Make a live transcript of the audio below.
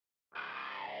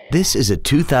This is a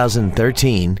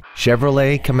 2013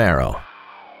 Chevrolet Camaro.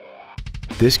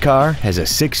 This car has a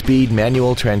 6-speed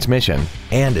manual transmission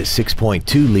and a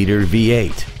 6.2-liter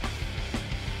V8.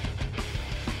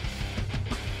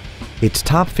 Its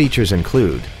top features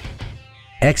include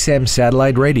XM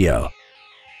satellite radio,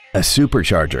 a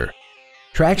supercharger,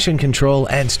 traction control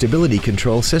and stability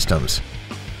control systems,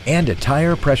 and a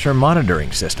tire pressure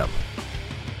monitoring system.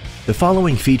 The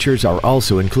following features are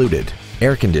also included: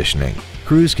 air conditioning,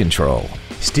 cruise control,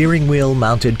 steering wheel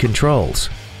mounted controls,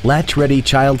 latch-ready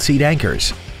child seat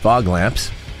anchors, fog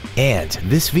lamps, and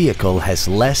this vehicle has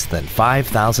less than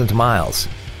 5,000 miles.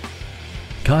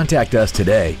 Contact us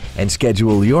today and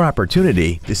schedule your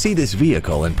opportunity to see this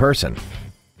vehicle in person.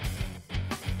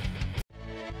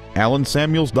 Allen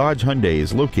Samuels Dodge Hyundai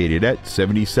is located at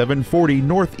 7740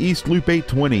 Northeast Loop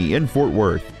 820 in Fort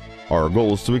Worth. Our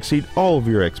goal is to exceed all of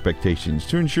your expectations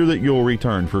to ensure that you'll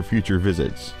return for future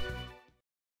visits.